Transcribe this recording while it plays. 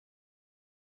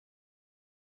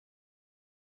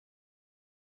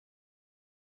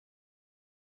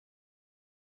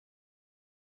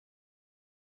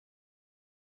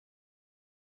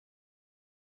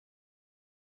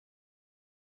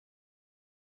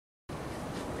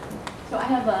So I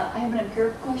have an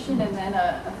empirical question and then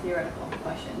a theoretical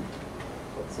question.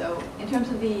 So in terms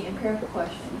of the empirical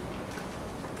question,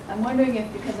 I'm wondering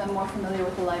if, because I'm more familiar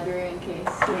with the Liberian case,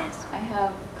 Yes. I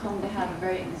have come to have a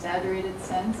very exaggerated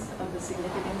sense of the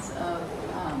significance of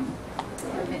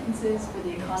remittances for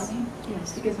the economy.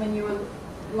 Yes. Because when you were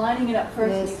lining it up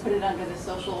first, Yes. you put it under the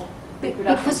social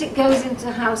reproduction. Because it goes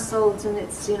into households, and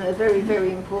it's, you know, a very,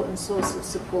 very important source of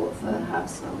support for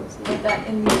households. But that,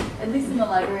 at least in the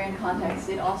Liberian context,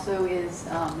 it also is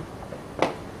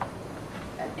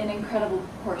an incredible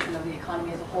portion of the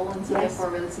economy as a whole, and so Yes.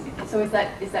 therefore really significant. So is that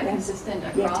Yes. consistent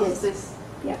Yeah, across it is. this?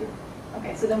 Yeah.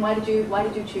 Okay, so then why did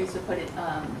you choose to put it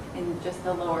in just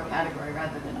the lower category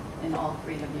rather than in all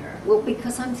three of your? Well,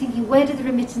 because I'm thinking, where do the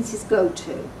remittances go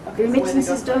to? Okay, The remittances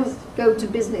so where they go don't first. go to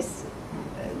business.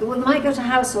 Well, they might go to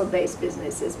household-based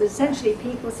businesses, but essentially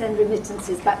people send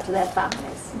remittances back to their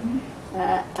families. Mm-hmm.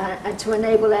 And to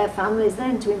enable their families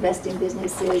then to invest in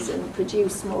businesses and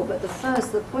produce more. But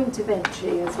the point of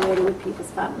entry is really with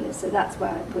people's families, so that's why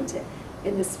I put it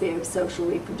in the sphere of social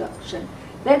reproduction.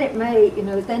 Then it may, you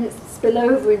know, then it spill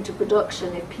over into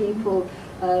production if people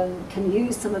can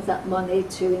use some of that money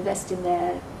to invest in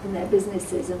their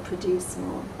businesses and produce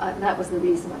more. That was the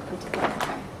reason I put it there.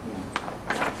 Okay.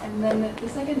 Yeah. And then the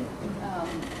second,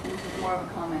 which is more of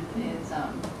a comment, is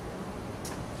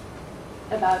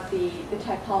about the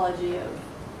typology of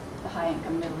the high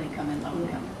income, middle income, and low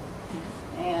income.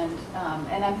 And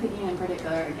I'm thinking in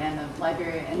particular again of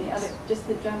Liberia and the other, just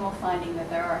the general finding that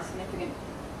there are a significant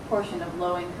portion of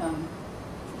low income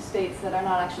states that are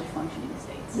not actually functioning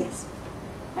states. Yes.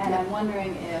 And I'm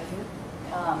wondering if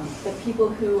the people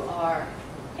who are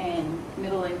in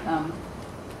middle income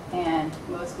and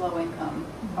most low income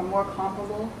are more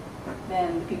comparable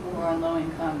than the people who are in low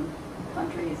income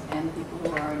countries and the people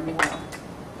who are in more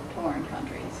torn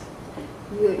countries.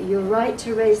 You're right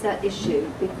to raise that issue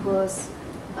because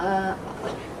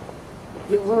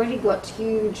you've already got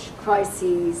huge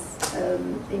crises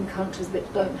in countries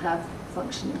that don't have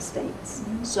functioning states.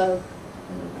 Mm-hmm. So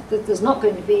there's not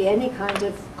going to be any kind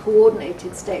of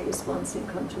coordinated state response in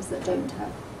countries that don't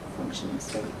have functioning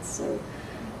states. So,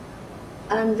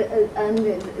 and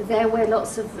there where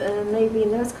lots of, maybe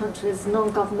in those countries,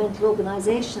 non-governmental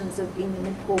organizations have been an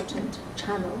important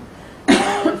channel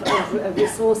of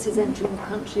resources entering the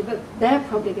country, but they're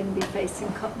probably going to be facing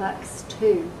cutbacks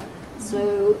too.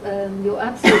 So you're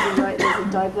absolutely right, there's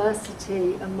a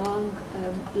diversity among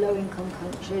low-income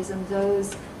countries, and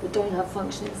those that don't have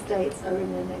functioning states are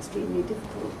in an extremely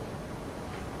difficult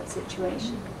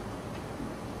situation.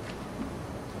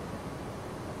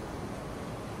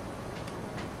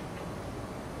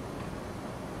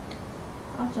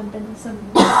 I'll jump into some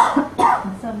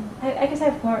I guess I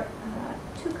have more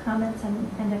two comments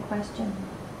and a question.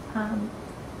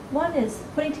 One is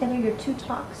putting together your two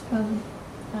talks from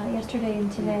yesterday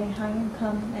and today, high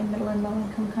income and middle and low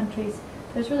income countries.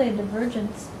 There's really a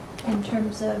divergence in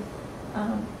terms of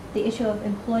the issue of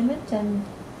employment and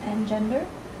gender,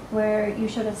 where you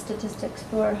showed us statistics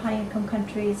for high income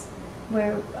countries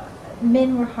where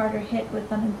men were harder hit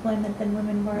with unemployment than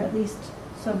women were, at least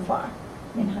so far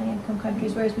in high income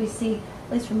countries, whereas we see,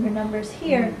 at least from your numbers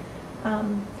here,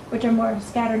 which are more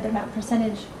scattered, they're not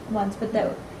percentage ones, but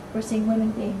that we're seeing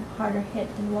women being harder hit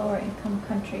in lower income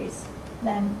countries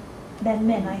than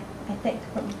men, I think,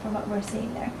 from what we're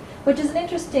seeing there. Which is an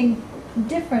interesting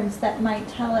difference that might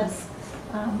tell us,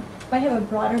 might have a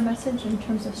broader message in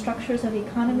terms of structures of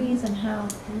economies and how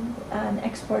an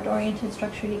export-oriented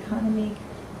structured economy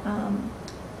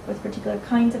with particular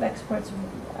kinds of exports,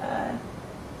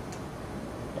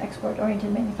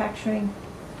 export-oriented manufacturing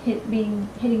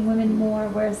hitting women more,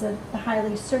 whereas the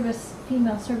highly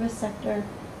female service sector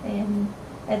in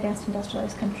advanced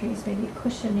industrialized countries may be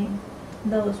cushioning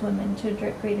those women to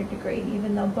a greater degree,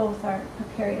 even though both are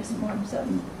precarious forms of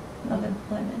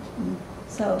employment.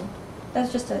 So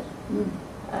that's just a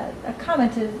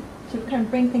comment to kind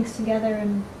of bring things together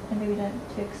and maybe to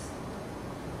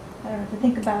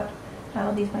think about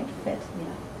how these might fit.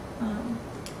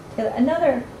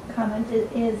 Another comment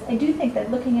is I do think that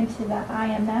looking into the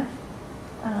IMF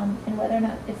and whether or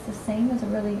not it's the same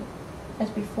as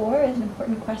before is an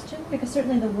important question, because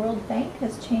certainly the World Bank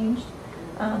has changed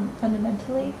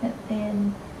fundamentally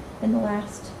in the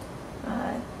last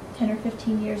 10 or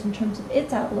 15 years in terms of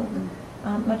its outlook,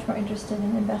 much more interested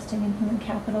in investing in human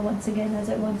capital once again as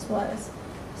it once was.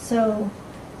 So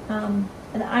and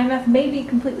the IMF may be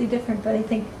completely different, but I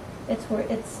think it's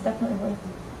definitely worth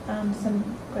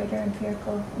some greater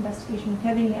empirical investigation. If you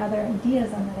have any other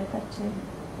ideas on that,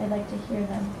 I'd like to hear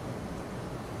them.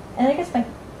 And I guess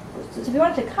so if you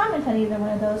wanted to comment on either one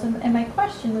of those, and my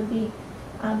question would be,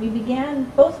 you began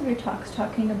both of your talks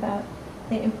talking about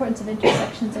the importance of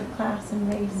intersections of class and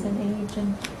race and age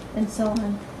and so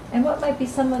on. And what might be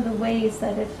some of the ways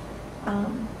that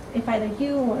if either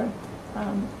you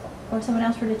or someone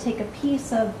else were to take a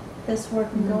piece of this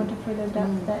work and go into further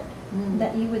depth,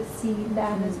 that you would see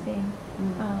that as being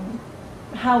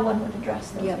how one would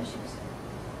address those issues?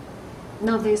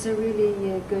 No, these are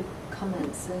really good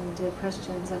comments and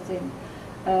questions, I think.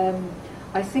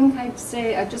 I think I'd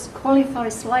say, I'd just qualify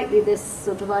slightly this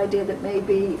sort of idea that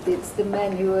maybe it's the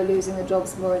men who are losing their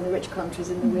jobs more in the rich countries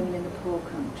and the women in the poor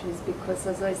countries, because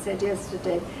as I said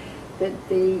yesterday, that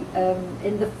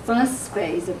in the first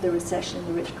phase of the recession in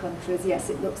the rich countries, yes,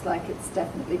 it looks like it's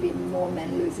definitely been more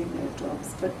men losing their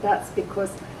jobs, but that's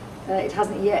because it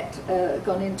hasn't yet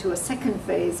gone into a second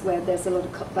phase where there's a lot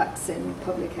of cutbacks in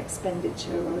public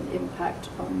expenditure or an impact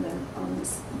on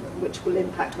which will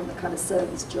impact on the kind of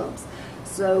service jobs.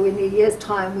 So in a year's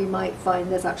time, we might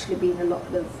find there's actually been a lot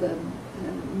of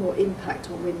more impact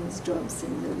on women's jobs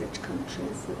in the rich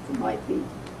countries. There might be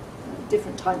a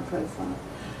different time profile.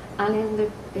 And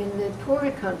in the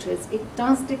poorer countries, it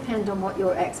does depend on what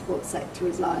your export sector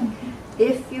is like.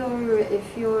 If you're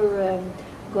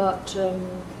got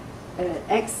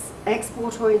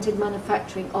export-oriented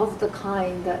manufacturing of the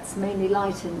kind that's mainly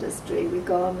light industry with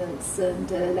garments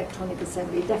and electronic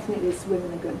assembly, definitely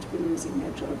women are going to be losing their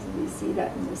jobs, and we see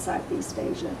that in the Southeast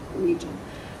Asia region.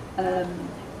 And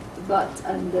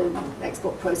the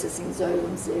export processing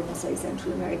zones in, say,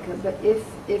 Central America. But if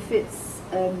it's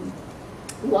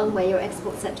one where your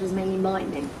export sector is mainly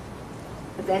mining,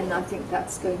 then I think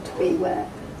that's going to be where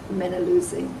men are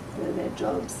losing their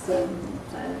jobs.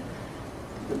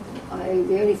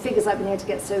 The only figures I've been able to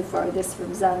get so far are this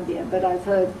from Zambia, but I've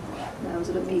heard, I was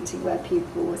at a meeting where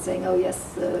people were saying, oh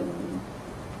yes,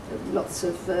 lots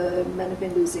of men have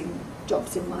been losing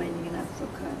jobs in mining in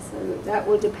Africa. So that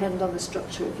will depend on the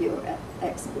structure of your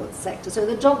export sector. So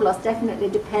the job loss definitely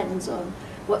depends on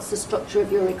what's the structure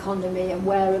of your economy and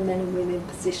where are men and women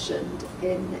positioned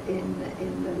in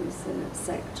those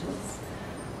sectors.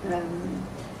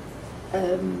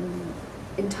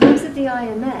 In terms of the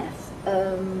IMF,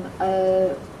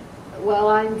 well,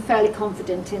 I'm fairly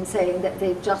confident in saying that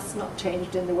they've just not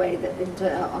changed in the way that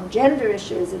on gender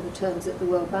issues in the terms that the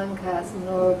World Bank has,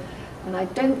 and I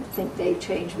don't think they've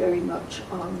changed very much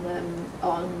on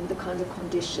the kind of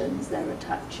conditions they're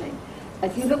attaching.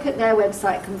 If you look at their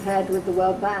website compared with the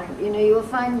World Bank, you will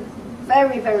find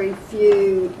very, very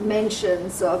few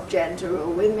mentions of gender or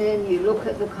women. You look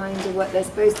at the kind of what they're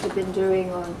supposed to have been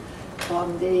doing on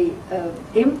the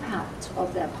impact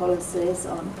of their policies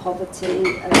on poverty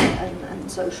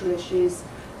and social issues.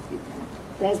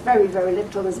 There's very, very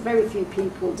little. There's very few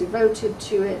people devoted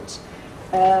to it.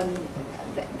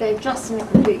 They're just in a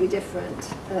completely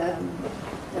different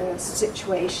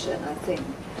situation, I think.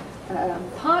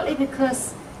 Partly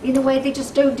because, in a way, they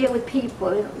just don't deal with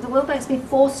people. The World Bank's been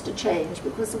forced to change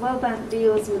because the World Bank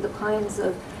deals with the kinds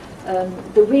of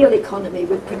the real economy,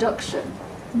 with production,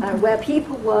 where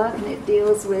people work, and it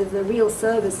deals with the real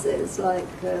services like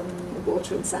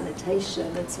water and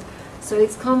sanitation. And so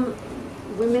it's come,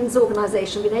 women's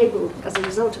organisation been able, as a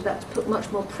result of that, to put much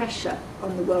more pressure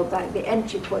on the World Bank. The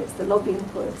entry points, the lobbying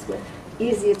points were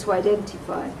easier to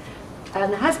identify.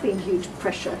 And there has been huge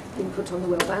pressure being put on the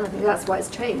World Bank. I think that's why it's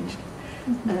changed.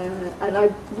 And I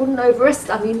wouldn't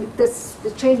overestimate, I mean, there's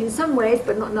change in some ways,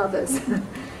 but not in others.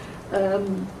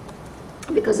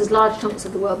 Because there's large chunks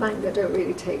of the World Bank that don't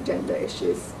really take gender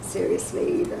issues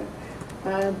seriously either.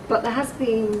 But there has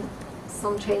been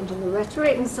some change in the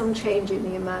rhetoric and some change in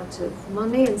the amount of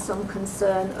money and some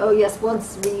concern. Oh yes,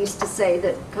 once we used to say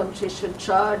that countries should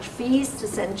charge fees to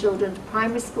send children to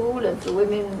primary school and for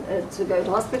women to go to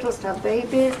hospitals to have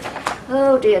babies.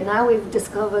 Oh dear, now we've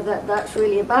discovered that that's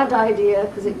really a bad idea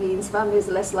because it means families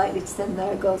are less likely to send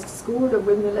their girls to school and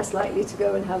women are less likely to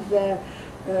go and have their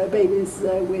babies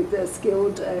with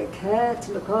skilled care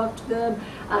to look after them.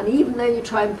 And even though you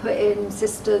try and put in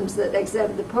systems that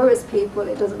exempt the poorest people,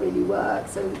 it doesn't really work.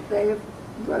 So they have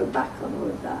rolled back on all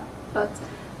of that. But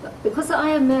because the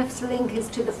IMF's link is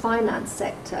to the finance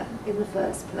sector in the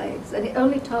first place, and it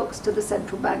only talks to the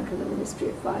central bank and the Ministry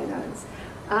of Finance,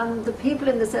 and the people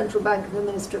in the central bank and the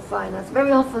Ministry of Finance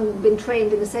very often been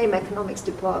trained in the same economics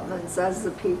departments as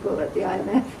the people at the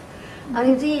IMF.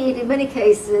 And indeed, in many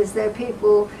cases, there are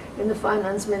people in the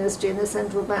finance ministry and the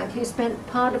central bank who spent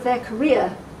part of their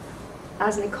career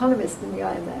as an economist in the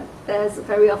IMF. There's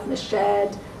very often a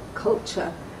shared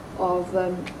culture of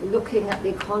looking at the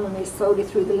economy solely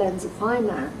through the lens of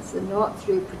finance and not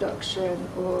through production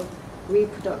or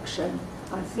reproduction.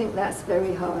 I think that's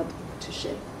very hard to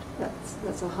shift.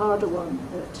 that's a harder one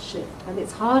to shift, and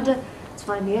it's harder to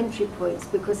find the entry points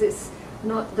because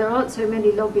there aren't so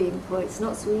many lobbying points. It's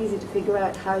not so easy to figure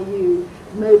out how you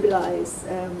mobilise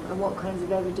and what kinds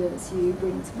of evidence you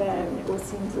bring to bear, and it all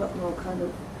seems a lot more kind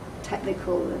of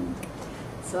technical. And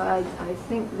so I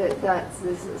think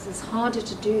it's harder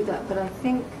to do that, but I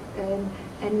think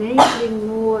enabling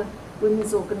more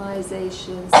women's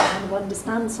organisations to kind of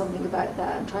understand something about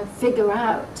that and try and figure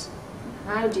out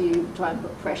how do you try and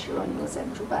put pressure on your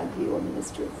central bank or your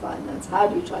Minister of Finance, how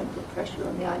do you try and put pressure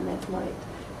on the IMF might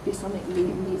be something we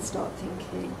need to start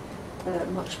thinking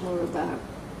much more about.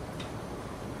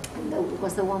 And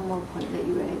was there one more point that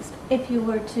you raised? If you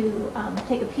were to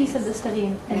take a piece of the study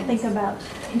and think about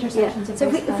intersections of so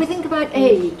if we think about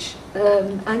age,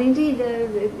 and indeed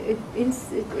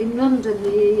in London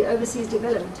the Overseas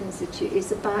Development Institute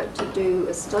is about to do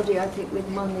a study, I think with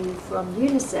money from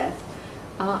UNICEF,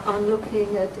 on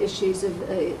looking at issues of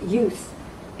youth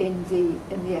in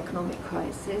the economic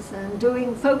crisis, and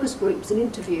doing focus groups and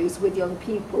interviews with young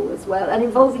people as well, and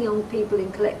involving young people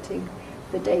in collecting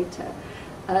the data.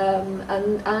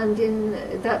 And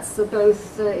that's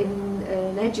both in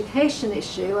an education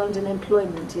issue and an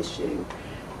employment issue.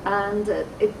 And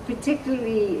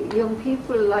particularly young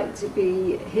people like to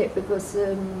be hit because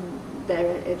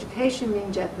their education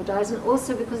being jeopardised, and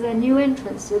also because they're new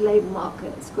entrants to the labour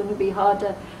market. It's going to be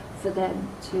harder for them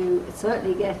to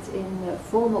certainly get in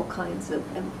formal kinds of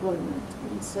employment.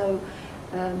 And so,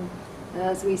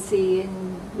 as we see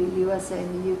in the USA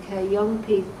and the UK, young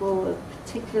people are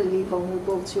particularly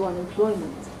vulnerable to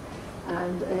unemployment.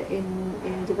 And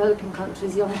in developing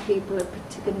countries, young people are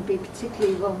going to be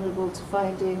particularly vulnerable to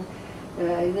finding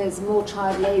there's more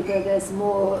child labour, there's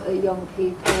more young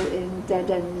people in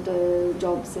dead-end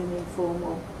jobs in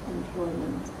informal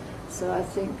employment. So I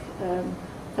think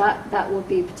that would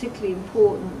be a particularly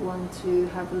important one to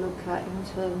have a look at in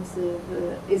terms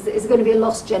of is there going to be a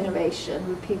lost generation?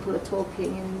 Where people are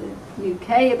talking in the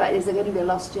UK about is there going to be a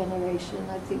lost generation?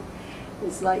 I think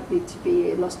there's likely to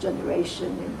be a lost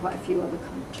generation in quite a few other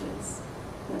countries.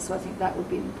 So I think that would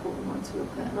be an important one to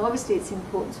look at. And obviously it's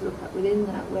important to look at within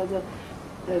that whether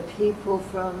people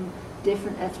from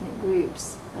different ethnic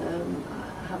groups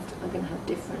are going to have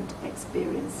different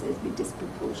experiences, be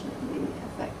disproportionately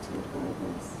affected by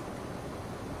this.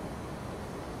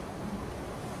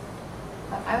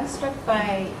 I was struck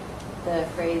by the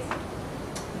phrase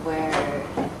where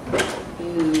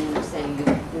you said you've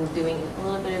been doing a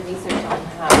little bit of research on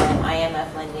how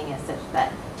IMF lending is such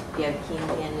that you have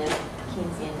Keynesianism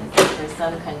for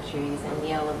some countries and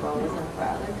neoliberalism for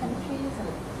other countries. And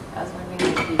I was wondering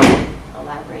if you could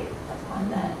elaborate upon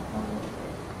that a little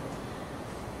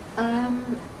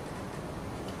bit.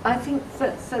 I think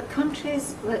for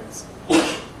countries that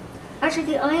actually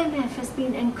the IMF has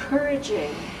been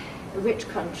encouraging rich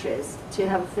countries to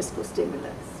have a fiscal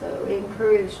stimulus. So it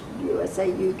encouraged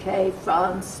USA, UK,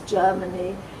 France,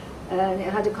 Germany, and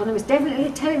it had economists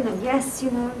definitely telling them, yes,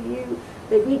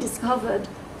 they rediscovered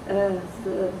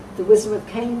the wisdom of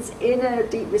Keynes in a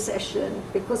deep recession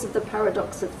because of the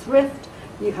paradox of thrift.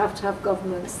 You have to have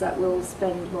governments that will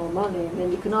spend more money, and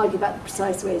then you can argue about the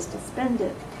precise ways to spend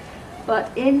it.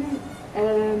 But in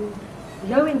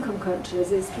low-income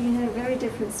countries, it's been a very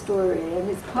different story, and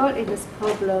it's partly this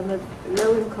problem of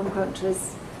low-income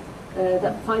countries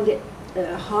that find it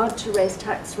hard to raise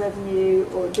tax revenue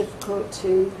or difficult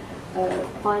to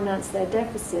finance their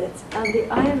deficits, and the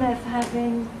IMF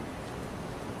having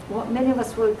what many of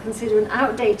us would consider an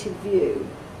outdated view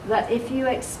that if you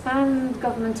expand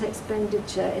government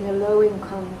expenditure in a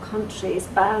low-income country, it's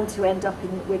bound to end up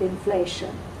with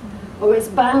inflation, or it's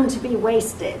bound to be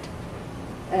wasted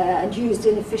and used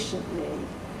inefficiently.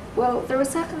 Well, there are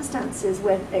circumstances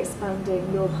when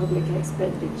expanding your public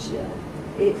expenditure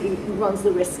it runs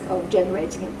the risk of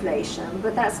generating inflation,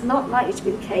 but that's not likely to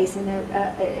be the case in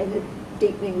a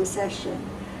deepening recession.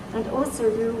 And also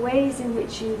there are ways in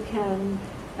which you can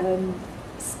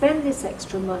spend this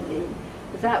extra money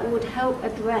that would help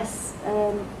address,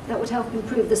 that would help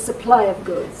improve the supply of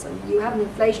goods. And you have an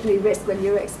inflationary risk when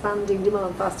you're expanding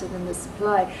demand faster than the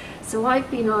supply. So I've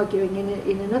been arguing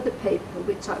in another paper,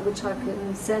 which I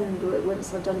can send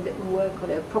once I've done a bit more work on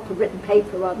it, a proper written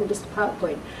paper rather than just a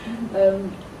PowerPoint,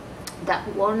 that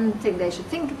one thing they should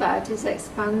think about is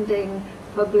expanding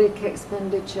public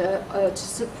expenditure to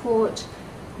support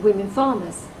women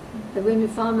farmers. The women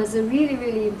farmers are really,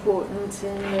 really important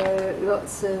in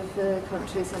lots of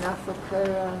countries in Africa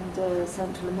and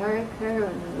Central America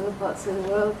and other parts of the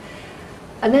world.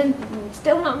 and then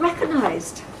still not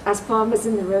recognised as farmers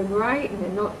in their own right, and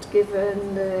they're not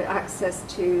given access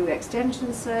to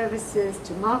extension services,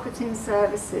 to marketing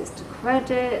services, to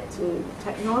credit, to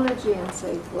technology, and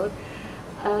so forth.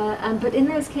 But in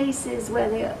those cases where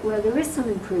there is some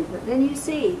improvement, then you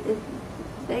see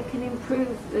they can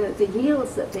improve the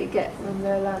yields that they get from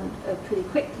their land pretty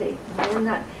quickly, and then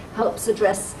that helps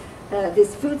address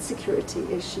these food security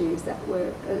issues that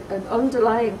were an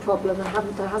underlying problem and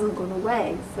hasn't gone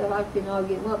away. So I've been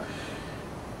arguing, well,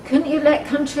 couldn't you let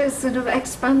countries sort of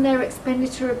expand their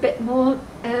expenditure a bit more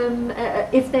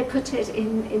if they put it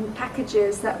in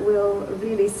packages that will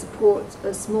really support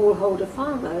smallholder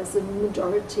farmers, a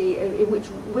majority in which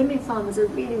women farmers are a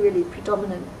really, really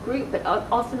predominant group, but are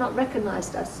often not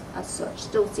recognised as such,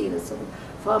 still seen as sort of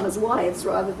farmers' wives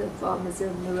rather than farmers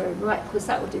in their own right, because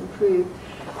that would improve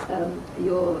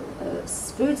your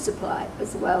food supply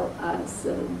as well as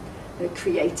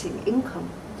creating income.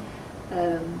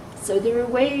 So there are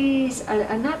ways,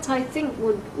 and that I think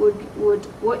would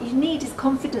what you need is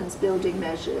confidence building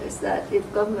measures, that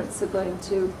if governments are going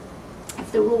to,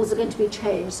 if the rules are going to be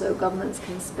changed so governments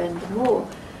can spend more,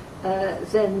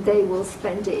 then they will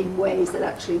spend it in ways that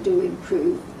actually do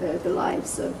improve the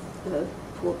lives of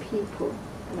poor people.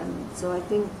 So I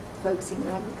think focusing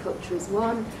on agriculture is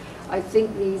one. I think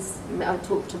I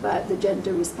talked about the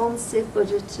gender responsive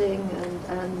budgeting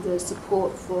and the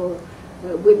support for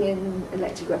women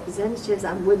elected representatives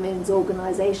and women's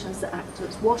organisations that act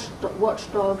as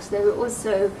watchdogs. There are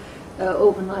also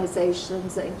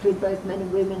organisations that include both men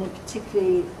and women, and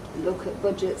particularly look at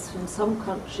budgets from some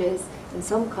countries, in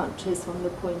some countries from the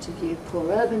point of view of poor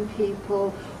urban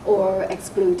people or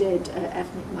excluded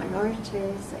ethnic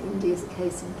minorities. India is a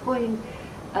case in point.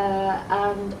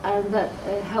 And that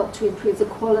help to improve the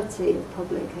quality of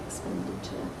public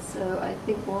expenditure. So I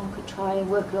think one could try and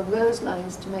work along those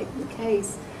lines to make the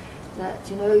case that,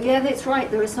 yeah, that's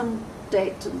right, there are some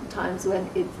times when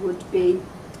it would be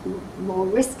more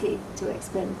risky to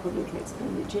expend public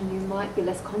expenditure, and you might be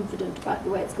less confident about the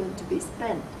way it's going to be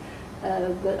spent.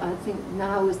 But I think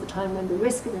now is the time when the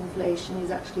risk of inflation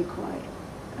is actually quite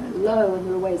low, and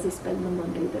there are ways to spend the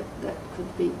money that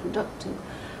could be productive.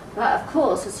 That, of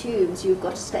course, assumes you've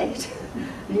got a state,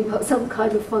 you've got some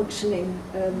kind of functioning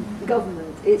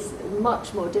government. It's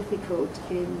much more difficult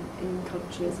in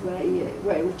countries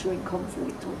which are in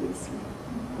conflict, obviously.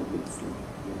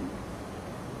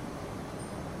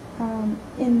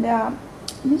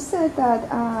 You said that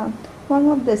one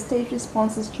of the state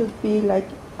responses should be like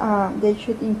they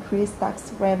should increase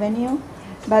tax revenue,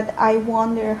 but I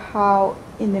wonder how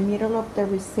in the middle of the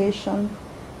recession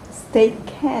state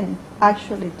can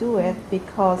actually do it,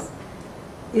 because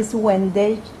it's when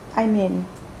the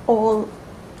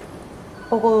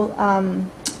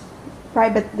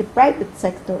private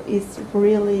sector is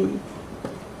really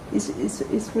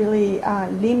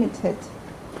limited.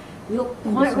 You're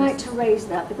quite right to raise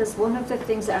that, because one of the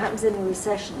things that happens in a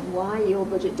recession, why your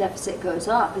budget deficit goes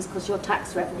up, is because your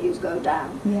tax revenues go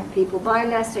down. Yeah. People buy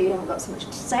less, so you haven't got so much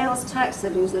sales tax, they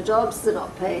lose their jobs, they're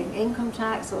not paying income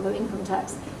tax, although income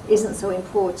tax isn't so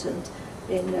important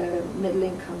in middle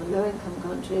income and low income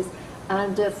countries,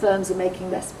 and firms are making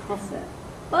less profit.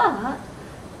 But,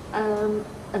 and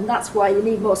that's why you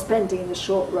need more spending in the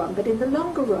short run, but in the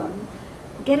longer run,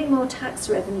 getting more tax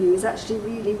revenue is actually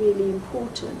really, really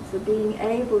important for being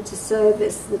able to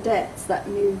service the debts that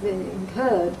you've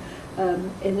incurred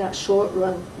in that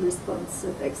short-run response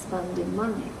of expanding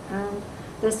money. And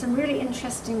there's some really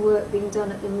interesting work being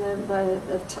done at the moment by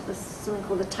something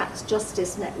called the Tax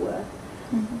Justice Network,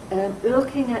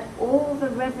 looking at all the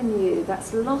revenue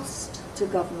that's lost to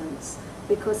governments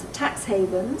because of tax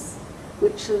havens,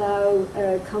 which allow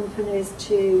companies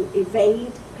to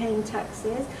evade paying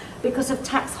taxes, because of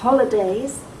tax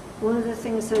holidays. One of the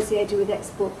things associated with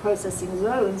export processing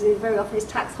zones is very often is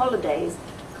tax holidays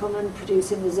come and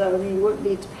produce in the zone, and you won't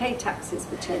need to pay taxes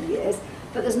for 10 years.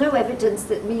 But there's no evidence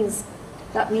that means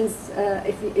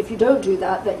if you don't do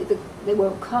that they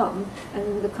won't come,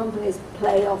 and the companies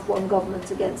play off one government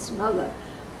against another.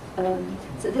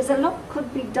 So there's a lot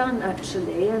could be done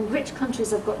actually, and rich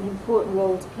countries have got an important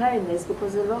role to play in this,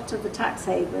 because a lot of the tax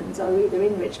havens are either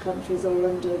in rich countries or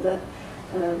under the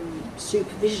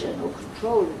supervision or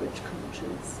control of rich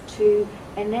countries, to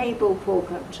enable poor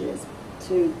countries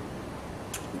to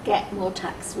get more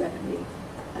tax revenue.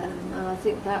 And I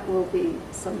think that will be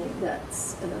something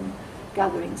that's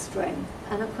gathering strength.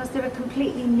 And of course there are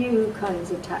completely new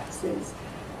kinds of taxes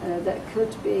that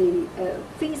could be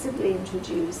feasibly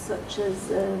introduced, such as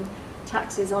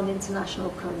taxes on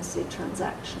international currency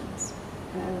transactions.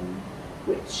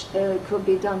 which could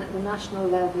be done at the national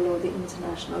level or the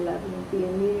international level, and be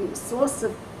a new source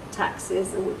of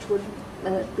taxes, which would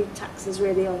be taxes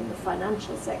really on the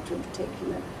financial sector in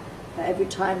particular. Every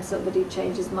time somebody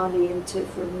changes money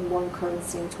from one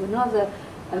currency into another,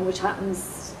 which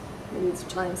happens millions of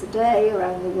times a day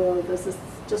around the world, there's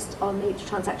just on each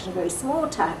transaction a very small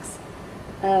tax,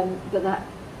 but that,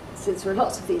 since there are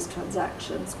lots of these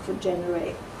transactions, could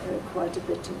generate quite a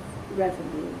bit of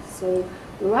revenue. So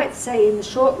we're right to say in the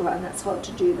short run that's hard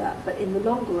to do that, but in the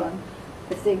longer run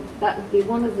I think that would be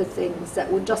one of the things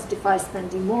that would justify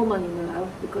spending more money now,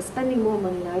 because spending more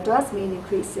money now does mean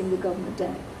increasing the government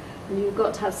debt. And you've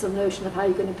got to have some notion of how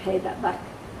you're going to pay that back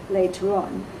later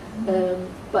on.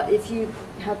 But if you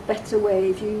have better way,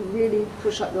 if you really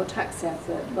push up your tax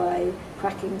effort by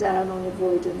cracking down on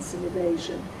avoidance and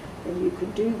evasion, then you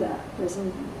could do that. There's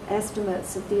some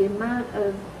estimates of the amount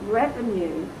of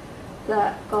revenue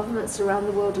that governments around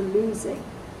the world are losing.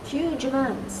 Huge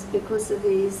amounts because of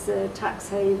these tax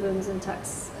havens and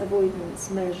tax avoidance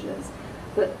measures.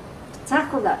 But to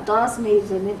tackle that does need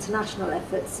an international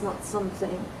effort. It's not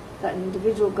something that an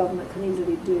individual government can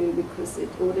easily do, because it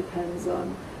all depends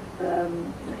on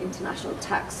international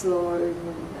tax law, and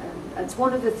it's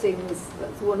one of the things,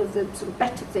 one of the sort of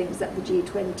better things that the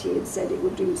G20 had said it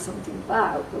would do something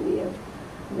about, but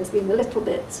there's been a little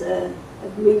bit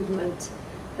of movement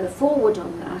forward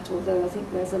on that, although I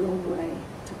think there's a long way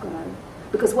to go.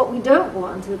 Because what we don't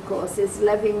want, of course, is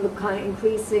levying the kind of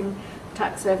increasing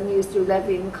tax revenues through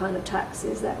levying kind of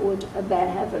taxes that would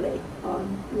bear heavily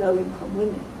on low-income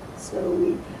women.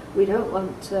 So we don't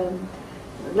want,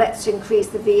 let's increase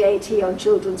the VAT on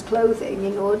children's clothing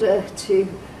in order to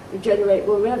generate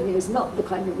more revenue. It's not the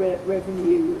kind of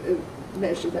revenue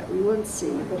measure that we want to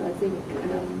see, but I think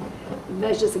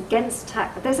measures against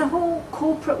tax. There's a whole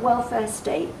corporate welfare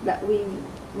state that we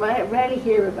rarely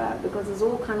hear about, because there's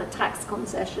all kind of tax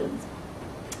concessions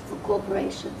for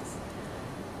corporations.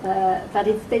 That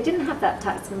if they didn't have that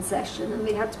tax concession and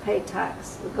they had to pay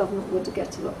tax, the government would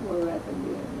get a lot more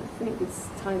revenue. And I think it's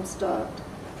time to start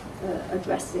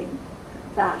addressing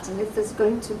that. And if there's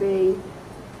going to be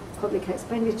public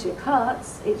expenditure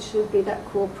cuts, it should be that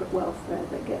corporate welfare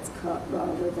that gets cut,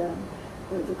 rather than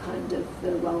the kind of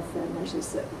the welfare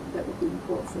measures that would be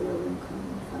important for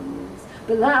low-income families.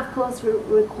 But that, of course,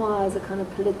 requires a kind of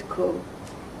political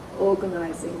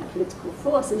organising, political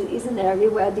force, and it is an area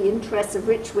where the interests of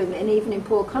rich women, even in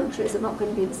poor countries, are not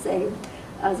going to be the same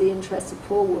as the interests of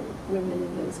poor women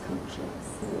in those countries.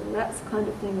 So that's the kind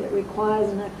of thing that requires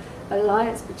an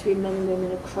alliance between men and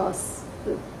women across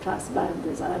the class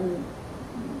boundaries, and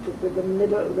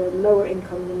the lower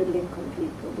income and the middle income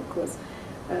people, because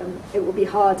it will be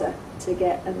harder to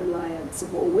get an alliance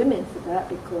of all women for that,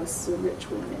 because rich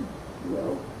women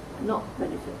will not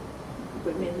benefit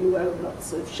women who own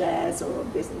lots of shares or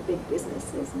big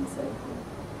businesses and so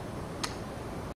forth.